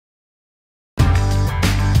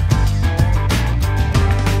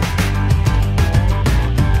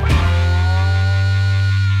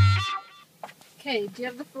Okay, do you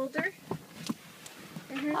have the folder?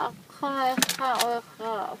 I can't wake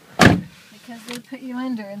up. Because they put you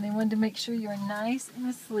under and they wanted to make sure you were nice and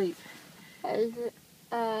asleep. Is it,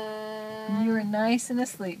 You were nice and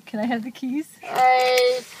asleep. Can I have the keys?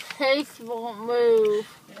 my face won't move.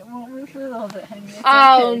 It won't move a little bit, honey. It's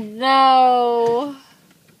Oh okay. no!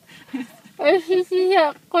 This is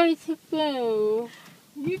not going to move.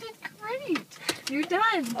 You did great. You're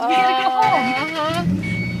done. You gotta go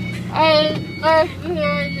home. I love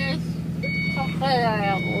hearing this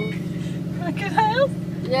crocodile. Crocodiles?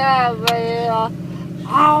 Yeah, but ow,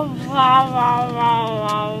 ow, ow, ow,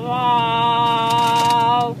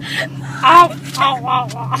 ow, ow, ow, ow,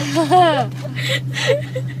 ow.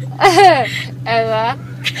 Emma,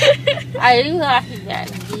 are you laughing at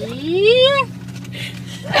me?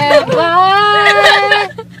 Emma!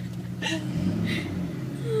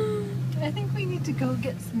 I think we need to go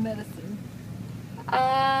get some medicine.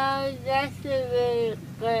 That's a really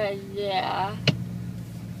good idea.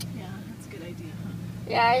 Yeah, that's a good idea, huh?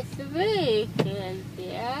 Yeah, it's a really good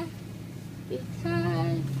idea.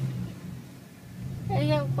 Because I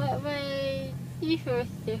don't want my teeth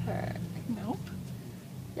to hurt. Nope.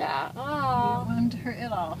 Yeah. You don't Oh. want them to hurt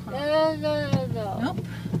at all, huh? No. Nope.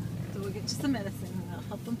 So we'll get you some medicine and that'll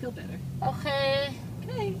help them feel better. Okay.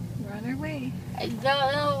 Okay, we're on our way. I don't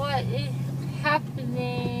know what is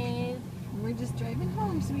happening. We're just driving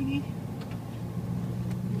home, sweetie.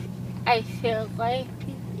 I feel like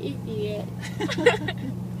an idiot.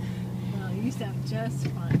 Well, you sound just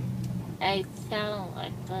fine. I sound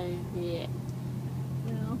like an idiot.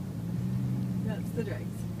 Well, that's the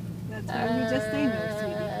drugs. That's why we just say no,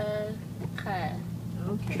 Okay.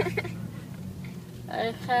 sweetie. Okay.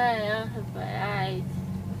 Okay, open my eyes.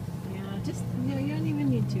 Yeah, just, you don't even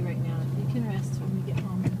need to right now. You can rest when we get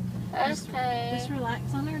home. Okay. Just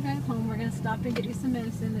relax on our drive home. We're going to stop and get you some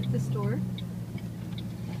medicine at the store.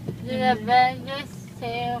 Did the bed just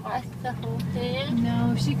stay watch the whole thing?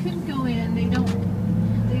 No, she couldn't go in. They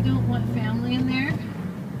don't want family in there,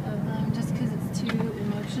 just because it's too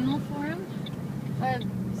emotional for them. My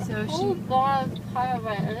So whole she, bottom part of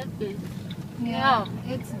my lip is yeah, numb.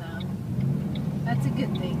 it's numb. That's a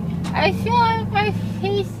good thing. I feel like my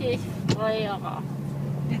face is falling off.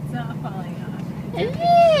 It's not falling off. It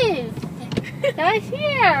is! Right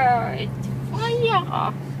here! It's falling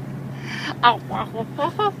off.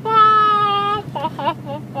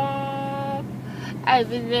 I've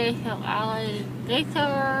been making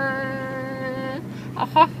alligator.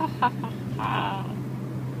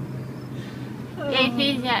 This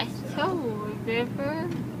is that show, remember?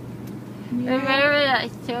 Remember that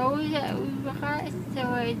show that we watched?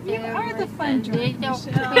 You are the fun drunk,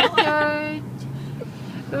 Michelle. Pictures?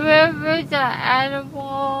 Remember the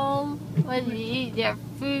animal when they eat their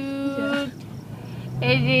food?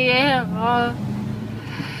 And the animal.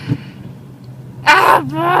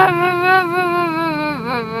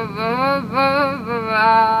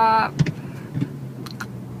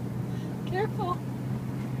 Careful.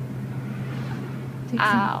 Take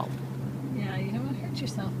Ow. Yeah, you don't want to hurt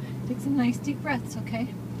yourself. Take some nice deep breaths, okay?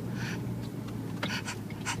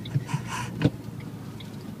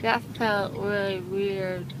 That felt really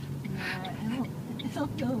weird. Yeah, it'll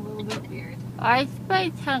feel a little bit weird. Why is my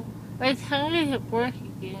tongue isn't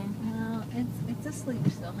working again? No, it's asleep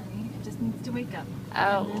still, honey. It just needs to wake up.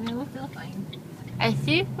 Oh. And then it'll feel fine. I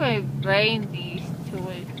think my brain needs to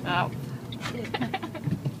wake up.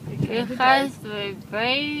 Because my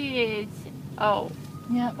brain is... Oh,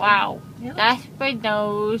 Yeah. wow. Yep. That's my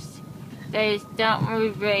nose. That is not my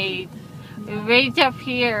brain. My brain's up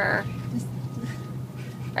here.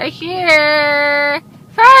 Right here!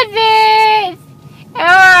 Found it! Oh,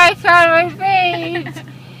 I found my brain!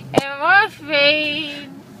 And my brain!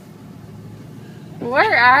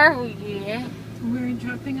 Where are we? We're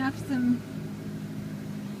dropping off some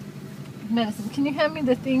medicine. Can you hand me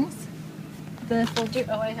the things? The folder?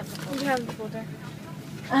 Oh, I have the folder. You have the folder.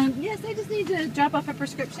 Yes, I just need to drop off a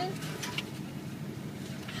prescription.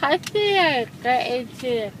 How did I get into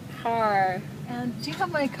the car? And do you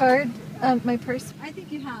have my card? My purse? I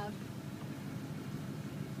think you have.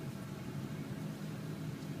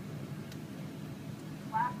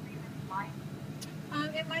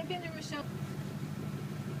 It might be under Michelle.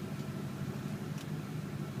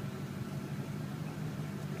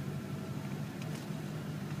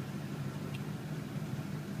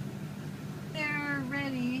 They're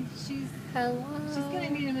ready. She's Hello? gonna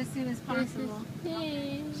need them as soon as possible. This is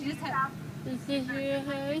me. She just had. This is your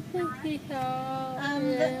house. This is your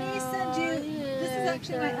Let me send you. This is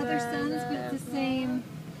actually my other son's, but it's the same.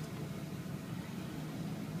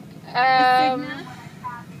 Signa.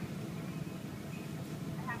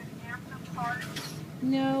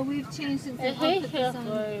 No, we've changed it. I So I'll hate put it this on.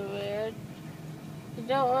 really weird. I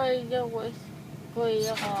don't really know what's going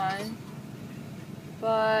on.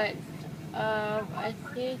 But, I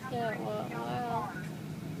think it went well.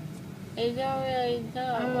 I don't really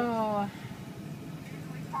know. Oh.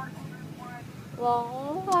 La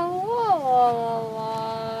la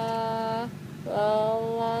la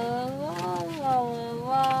la la la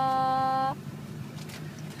la.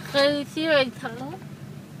 Can you see my tongue?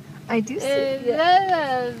 I do see it. La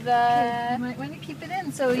la la. You might want to keep it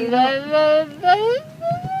in so you La don't. la la.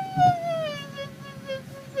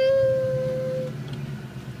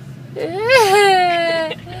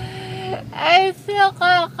 I feel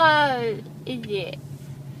like an idiot.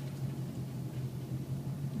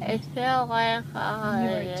 I feel like You an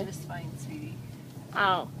are idiot. just fine, sweetie.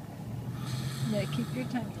 Oh, Yeah, keep your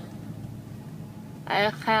tongue in.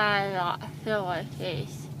 I cannot feel my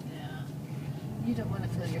face. Yeah. You don't want to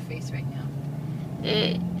feel your face right now.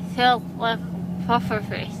 It feels like puffer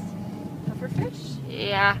face. Pufferfish?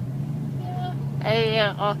 Yeah. Yeah.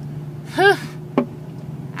 I go,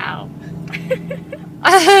 ow.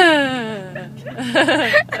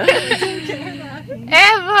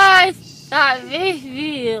 Emma, that makes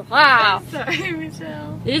me laugh. Sorry,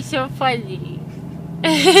 Michelle. It's so funny.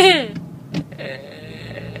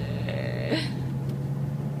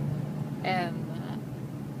 Emma.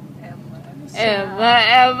 Michelle.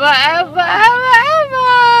 Emma.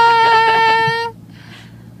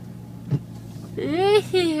 This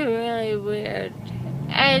is really weird.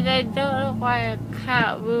 And I don't know why I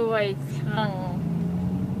can't move my tongue.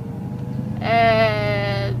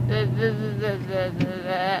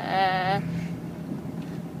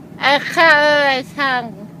 I can't move my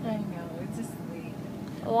tongue. I know, it's asleep.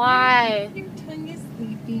 Why? Your tongue is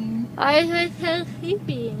sleeping. Why is my tongue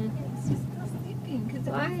sleeping? It's just still sleeping because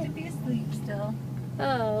it Why? wants to be asleep still.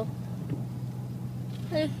 Oh.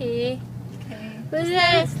 Okay. Okay. But Just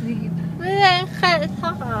then- go to sleep. But I can't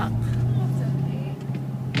talk. That's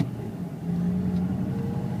okay.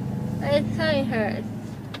 My tongue hurts.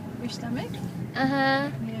 Your stomach? Uh-huh.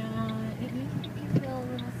 Yeah, it may make you feel a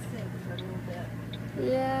little sick for a little bit.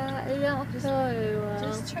 Yeah, I don't Just- feel very well.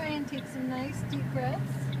 Just try and take some nice deep breaths.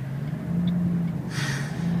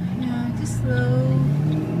 Yeah, just slow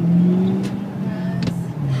breaths.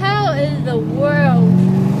 How in the world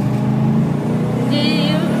did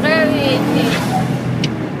you bury it?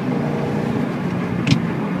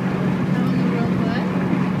 How in the world what?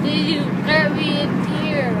 Did you bury it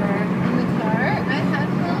here? In the car? I had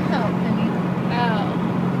a little help, honey. Oh.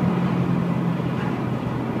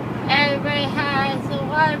 Everybody has a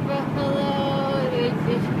water buffalo. It's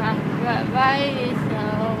just by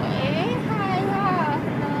itself. It has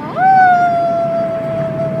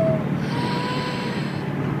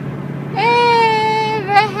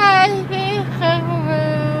Everybody has been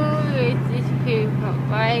kangaroo. It's just people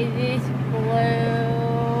by this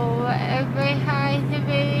blue. Everybody has a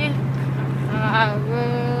big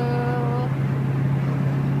kangaroo.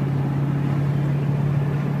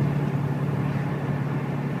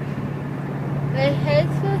 My head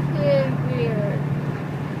feels really weird.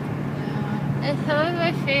 Yeah, It's on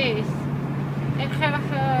my face. I can't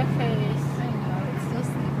feel my face. I know. It's still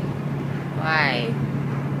sleeping. Why?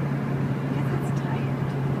 Because it's tired.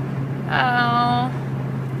 Oh.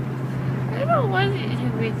 I don't want it to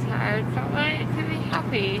be tired. I want it to be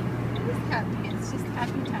happy. It is happy. It's just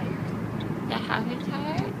happy tired. The happy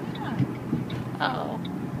tired? Yeah. Oh.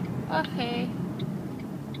 Okay.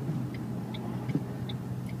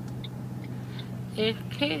 It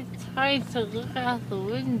keeps trying to look out the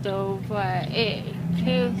window, but it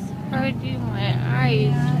keeps hurting my eyes.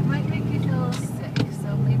 Yeah, it might make you feel a little sick,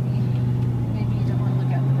 so maybe you don't want to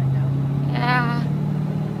look out the window. Yeah.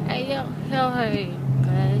 I don't feel very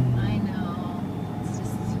good. I know. It's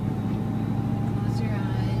just close your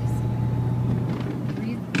eyes,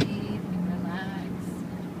 breathe deep, and relax.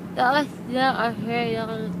 That's not a very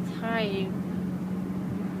long time.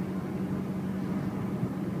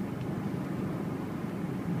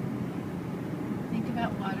 Think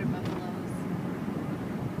about water buffaloes.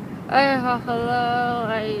 Hello,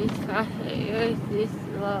 I yours is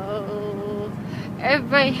slow.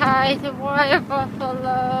 Everybody has a water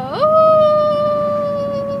buffalo.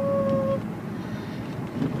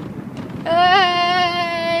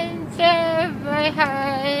 And everybody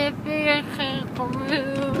has a big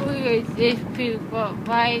kangaroo. Here's this people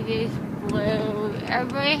by this blue.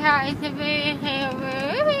 Everybody has a big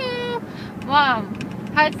kangaroo. Mom,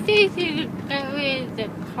 how Stacy get rid of the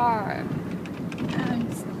car?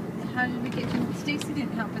 How did we get? Stacy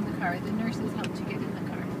didn't help in the car. The nurses helped you get in the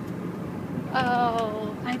car.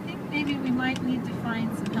 Oh. I think Maybe we might need to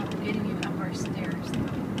find some help getting you up our stairs.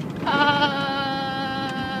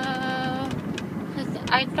 'Cause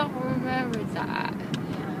I don't remember that.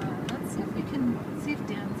 Yeah, let's see if we can see if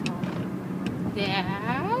Dan's home.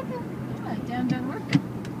 Dad? Yeah, Dan done working.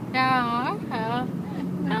 No. Yeah,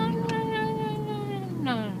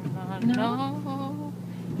 No. No?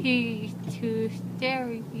 He's too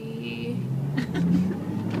scary.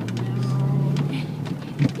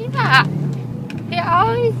 Yeah. He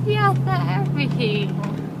always yells at everything.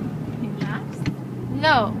 He laughs?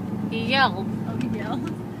 No, he yells. Oh, he yells?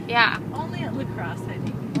 Yeah. Only at lacrosse, I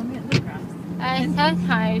think. Only at lacrosse. And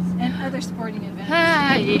sometimes. And other sporting events.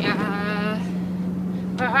 Yeah.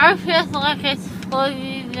 But I feel like it's floating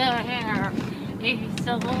in the air. It's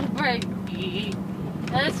a little birdie.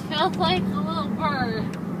 This feels like a little bird.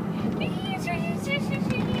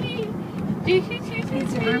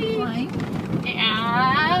 Is your arm flying?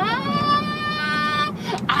 Yeah.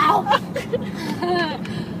 Ow!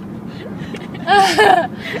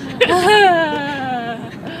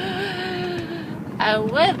 I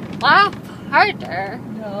would laugh harder,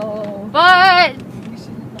 No. but You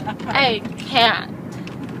shouldn't laugh. I can't.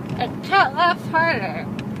 I can't laugh harder.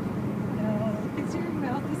 No, because your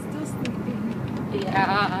mouth is still sleeping.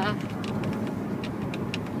 Yeah.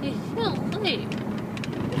 He's still asleep.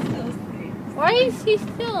 It's still asleep. Why is he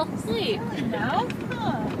still asleep? Silly mouth,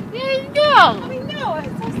 huh? Yeah, no. I know,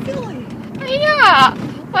 it's so silly. Yeah.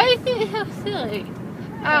 Why is he so silly?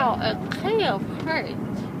 Ow, it kind of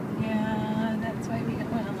hurts. Yeah, that's why we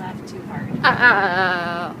don't want to laugh too hard.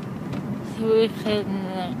 So we can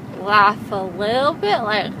laugh a little bit,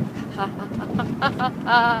 like ha ha ha ha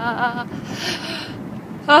ha.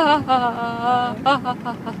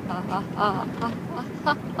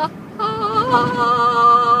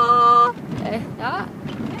 Like that?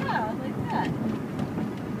 Yeah, like that.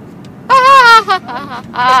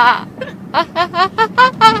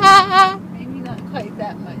 Maybe not quite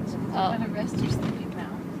that much. You want to rest your sleeping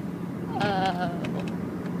mouth.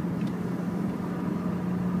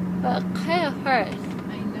 But it kind of hurts.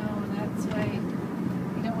 I know, that's why you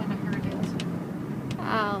don't want to hurt it.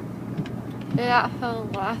 Ow. Is that her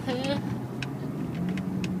laughing?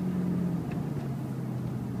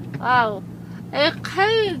 Wow. I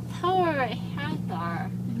can't tell where my hands are. I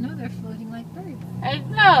know they're floating like birds. I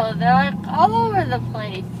know, they're like all over the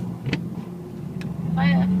place.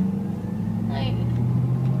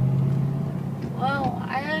 Well,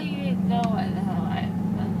 I don't even know what the hell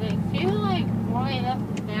but they feel like going up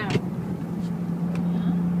and down.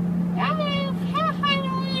 Yeah, I can't find a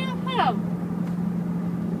way to put them.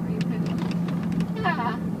 Where you put them?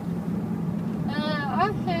 Yeah.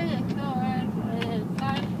 Okay, so it's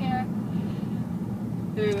down here.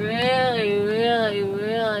 Really, really,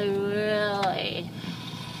 really, really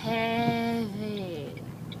heavy.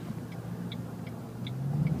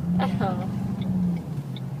 Oh.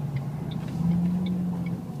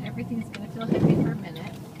 Everything's going to feel heavy for a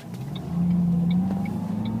minute.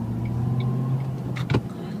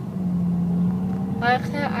 Why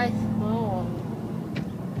can't I swallow?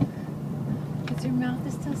 Because your mouth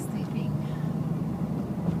is still sleeping.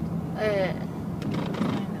 I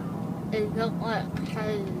know. It don't like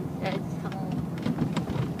has its tongue.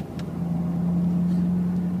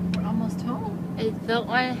 We're almost home. It don't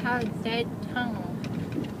like have dead tongue.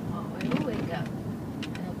 Oh, it will wake up.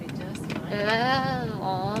 It'll be just fine.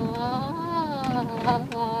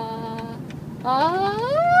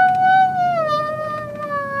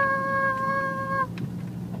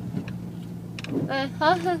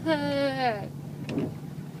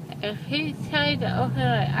 If he's trying to open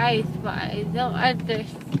my eyes, but I don't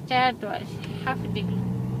understand what's happening.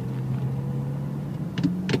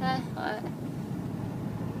 That's what.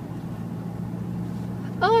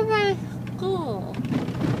 Oh, my school.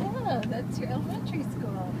 Yeah, that's your elementary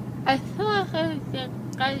school. I feel like I just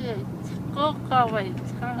got a school on my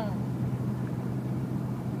tongue.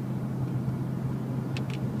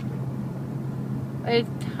 My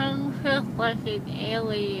tongue feels like an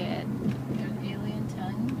alien. An alien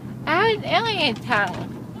tongue. I have an alien tongue.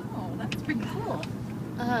 Oh, that's pretty cool.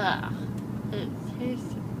 Ugh. It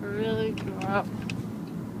tastes really rough.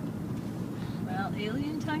 Well,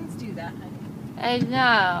 alien tongues do that, honey. I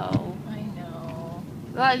know. I know.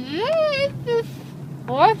 But this is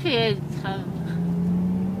scorpion tongue.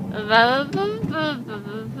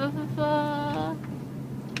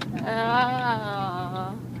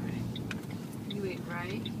 You wait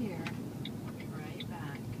right here. Right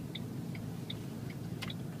back.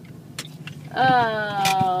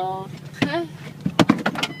 Oh.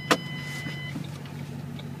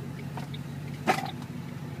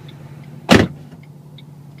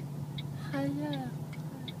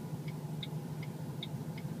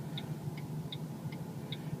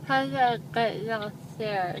 How did I get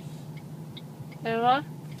downstairs? Emma?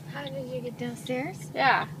 How did you get downstairs?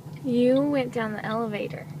 Yeah. You went down the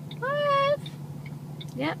elevator. What?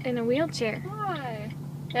 Yep, in a wheelchair. Why?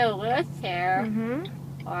 It was there.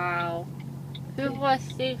 Mm-hmm. Wow. People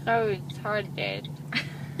think I'm retarded.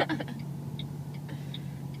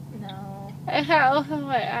 No. I can't open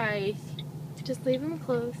my eyes. Just leave them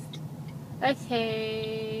closed.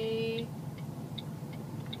 Okay.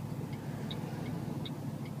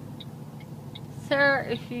 Sir,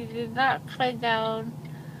 if you did not come down,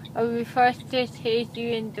 I'll be forced to tase you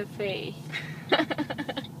in the face. Oh,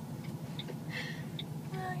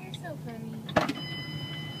 you're so funny.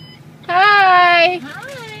 Hi!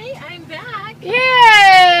 Hi, I'm back.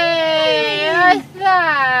 Yay! What's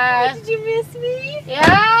that? Did you miss me?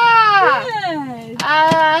 Yeah! Good.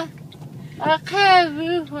 I can't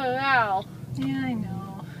move around. Yeah, I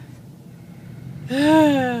know.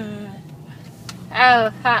 I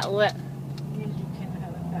have a fat lip. You can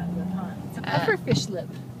have a fat lip, huh? It's a pufferfish lip.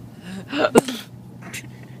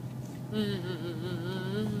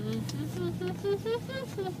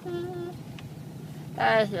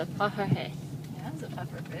 That is a pufferfish. Yeah, that was a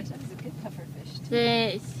pufferfish. That was a good pufferfish, too.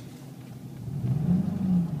 This.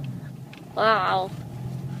 Wow.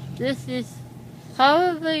 This is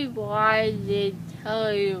probably why they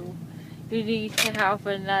tell you you need to have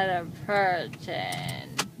another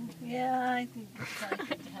person. Yeah, I think it's probably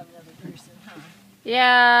good to have another person, huh?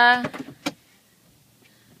 Yeah.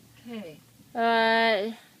 Okay.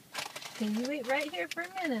 Can you wait right here for a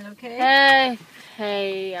minute, okay?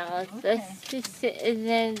 Okay, let's just sit in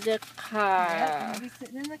the car. Yep, you'll be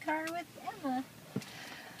sitting in the car with Emma.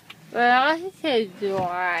 But I want to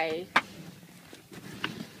drive.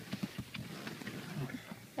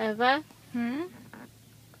 Emma?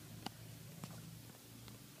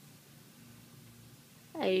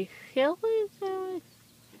 I feel like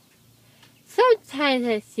sometimes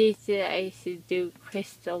I see that I should do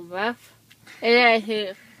crystal meth. And I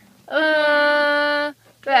think,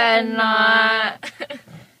 better not.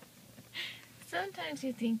 Sometimes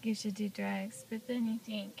you think you should do drugs, but then you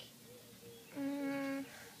think,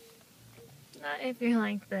 not if you're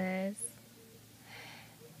like this.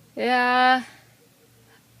 Yeah.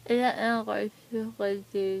 I don't know what I feel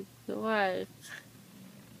like do drugs.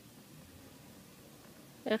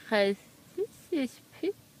 Because this is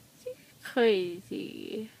pretty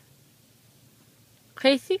crazy.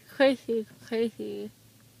 Crazy.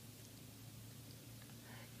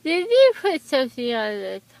 Did you put something on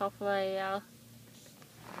the top of my mouth?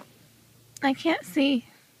 I can't see.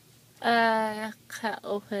 I can't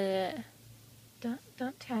open it.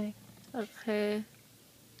 Don't try. Okay.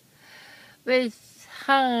 But it's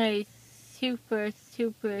hungry. Super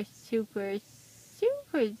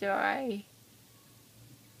dry.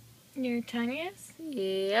 Your tongue is?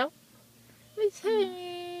 Yep. My tongue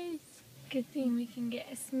is. Good thing we can get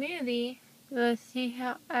a smoothie. Let's see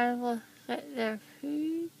how animals get their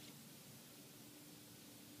food.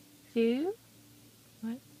 Do?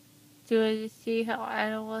 What? Do you want to see how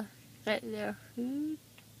animals get their food?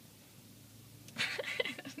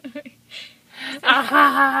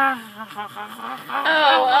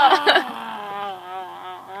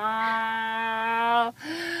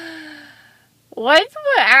 Why do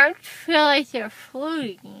my arms feel like they're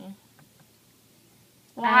floating?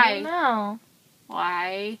 I Why? don't know.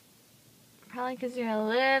 Why? Probably because you're a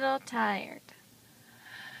little tired.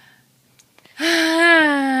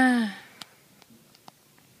 I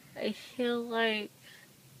feel like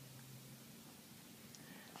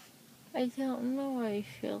I don't know what I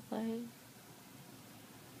feel like.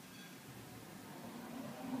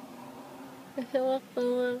 I feel like a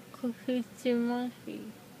little confused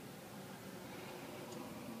monkey.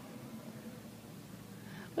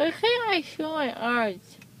 Why can't I feel my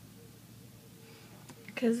arms?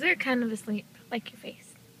 Because they're kind of asleep, like your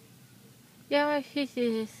face. Yeah, my face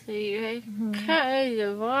is asleep. I Mhm. can't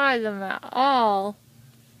really bother them at all.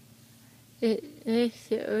 It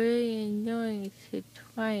makes it really annoying to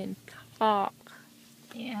try and talk.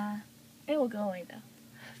 Yeah. It will go away, though.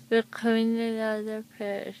 Becoming another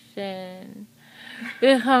person.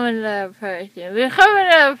 Become another person. Become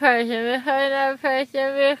another person. Become another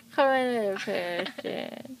person. Become another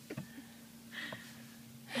person.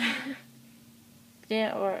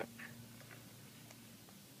 Didn't work.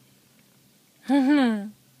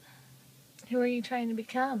 Who are you trying to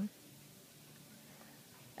become?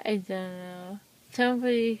 I don't know.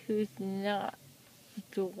 Somebody who's not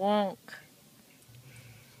drunk.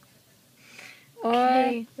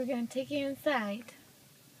 Okay, we're going to take you inside.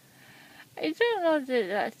 I don't know that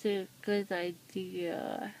that's a good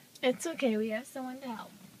idea. It's okay, we have someone to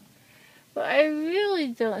help. But I really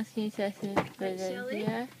don't think that's a good Shelley?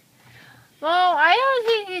 idea. Well, I don't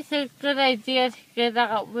think it's a good idea to get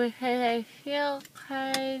out because I feel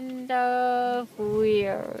kind of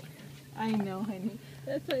weird. I know, honey.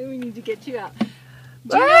 That's why we need to get you out.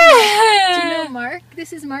 Do you know Mark?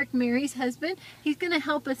 This is Mark, Mary's husband. He's going to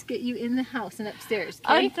help us get you in the house and upstairs,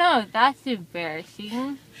 I okay? know, that's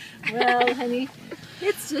embarrassing. Well, honey,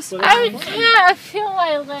 it's just I can't feel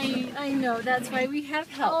my legs. I know, that's why we have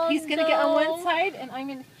help. Oh, He's going to get on one no. side and I'm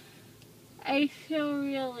going to... I feel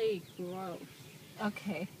really gross.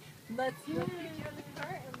 Okay. Let's get you in the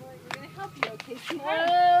car and we're going to help you, okay,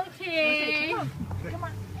 sweetheart? Okay. Come on. Come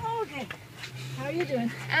on. Okay. How are you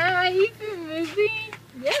doing? Are you even moving?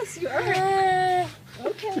 Yes, you are. Uh,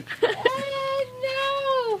 Okay.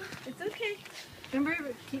 no. It's okay.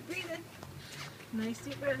 Remember, keep breathing. Nice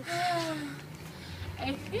deep breath.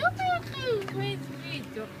 I feel like I'm with me,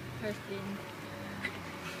 person.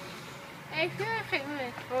 I feel like I'm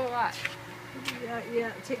going to throw up.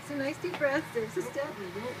 Yeah. Take some nice deep breaths. There's a step.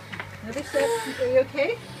 Another step. Are you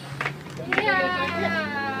okay?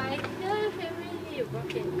 Yeah. I feel like I'm really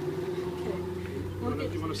rocking. Okay.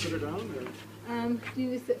 Do you want to sit her down? Or? Do you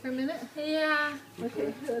need to sit for a minute? Yeah.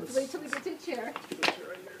 Okay. Let's wait till we get to a chair.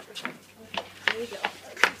 There you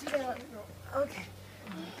go. Okay.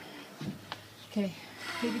 Okay.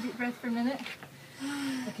 Take a deep breath for a minute.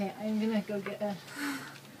 Okay, I'm gonna go get a...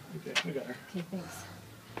 Okay, I got her. Okay, thanks.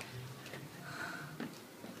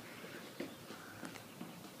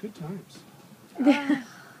 Good times.